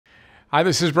Hi,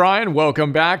 this is Brian.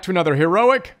 Welcome back to another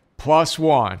Heroic Plus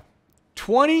One.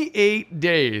 28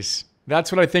 days.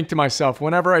 That's what I think to myself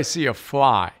whenever I see a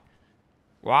fly.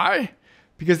 Why?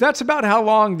 Because that's about how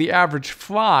long the average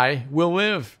fly will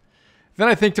live. Then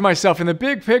I think to myself, in the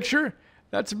big picture,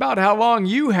 that's about how long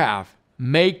you have.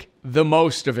 Make the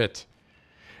most of it.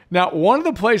 Now, one of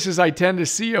the places I tend to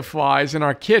see a fly is in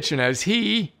our kitchen as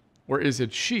he, or is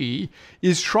it she,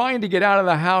 is trying to get out of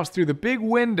the house through the big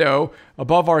window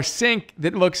above our sink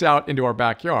that looks out into our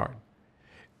backyard.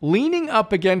 Leaning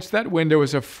up against that window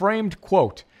is a framed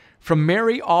quote from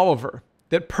Mary Oliver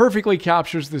that perfectly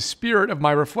captures the spirit of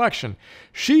my reflection.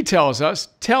 She tells us,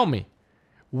 "Tell me,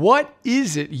 what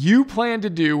is it you plan to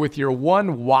do with your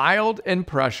one wild and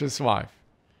precious life?"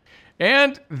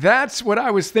 And that's what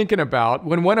I was thinking about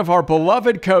when one of our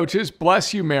beloved coaches,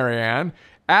 bless you, Marianne,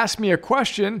 asked me a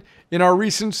question in our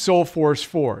recent Soul Force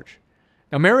Forge.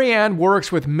 Now, Marianne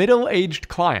works with middle-aged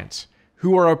clients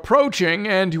who are approaching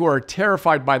and who are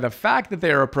terrified by the fact that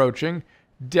they are approaching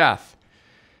death.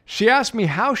 She asked me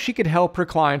how she could help her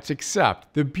clients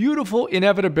accept the beautiful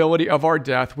inevitability of our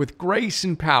death with grace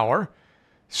and power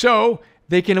so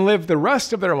they can live the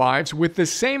rest of their lives with the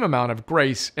same amount of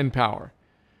grace and power.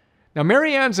 Now,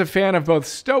 Marianne's a fan of both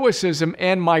Stoicism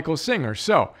and Michael Singer,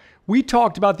 so we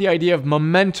talked about the idea of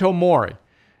memento mori.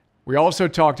 We also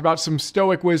talked about some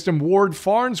Stoic wisdom Ward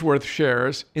Farnsworth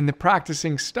shares in the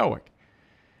Practicing Stoic.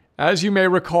 As you may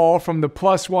recall from the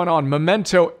plus one on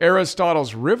Memento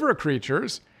Aristotle's river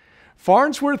creatures,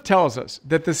 Farnsworth tells us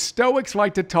that the Stoics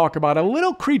like to talk about a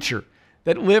little creature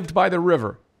that lived by the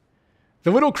river.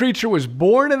 The little creature was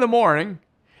born in the morning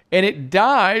and it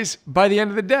dies by the end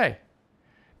of the day.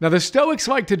 Now, the Stoics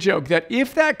like to joke that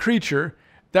if that creature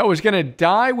that was going to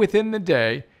die within the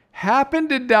day happened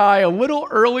to die a little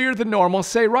earlier than normal,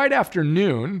 say right after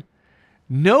noon,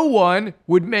 no one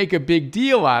would make a big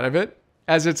deal out of it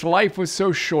as its life was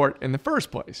so short in the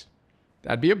first place.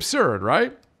 That'd be absurd,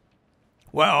 right?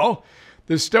 Well,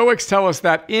 the Stoics tell us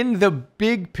that in the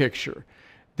big picture,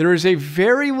 there is a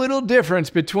very little difference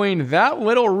between that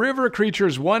little river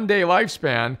creature's one-day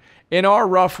lifespan and our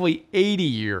roughly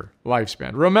 80-year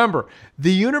lifespan. Remember,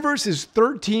 the universe is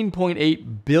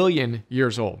 13.8 billion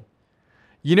years old.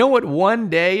 You know what one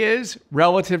day is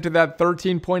relative to that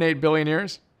 13.8 billion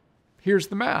years? Here's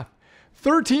the math.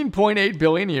 13.8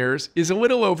 billion years is a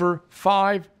little over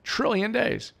 5 trillion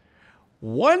days.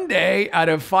 One day out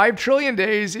of 5 trillion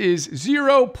days is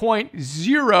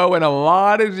 0.0 and a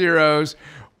lot of zeros,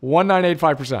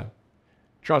 1985%.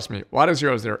 Trust me, a lot of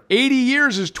zeros there. 80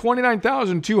 years is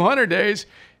 29,200 days.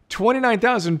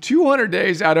 29,200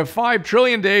 days out of 5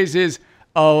 trillion days is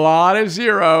a lot of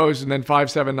zeros, and then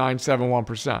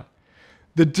 57971%.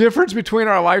 The difference between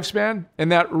our lifespan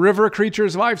and that river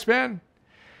creature's lifespan?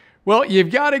 Well, you've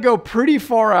got to go pretty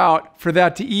far out for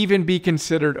that to even be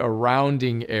considered a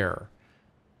rounding error.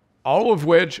 All of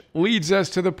which leads us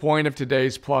to the point of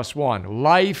today's plus one.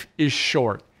 Life is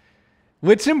short.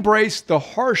 Let's embrace the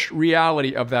harsh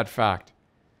reality of that fact.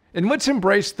 And let's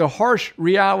embrace the harsh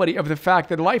reality of the fact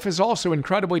that life is also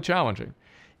incredibly challenging,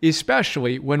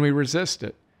 especially when we resist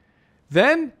it.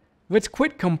 Then, let's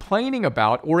quit complaining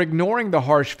about or ignoring the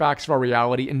harsh facts of our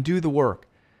reality and do the work.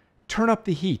 Turn up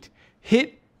the heat.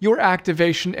 Hit your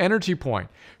activation energy point.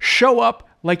 Show up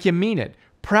like you mean it.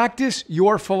 Practice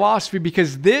your philosophy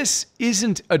because this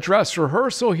isn't a dress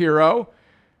rehearsal, hero.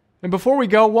 And before we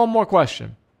go, one more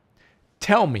question.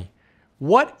 Tell me,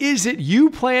 what is it you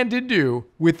plan to do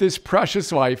with this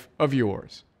precious life of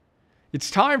yours? It's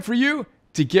time for you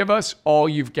to give us all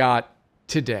you've got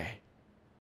today.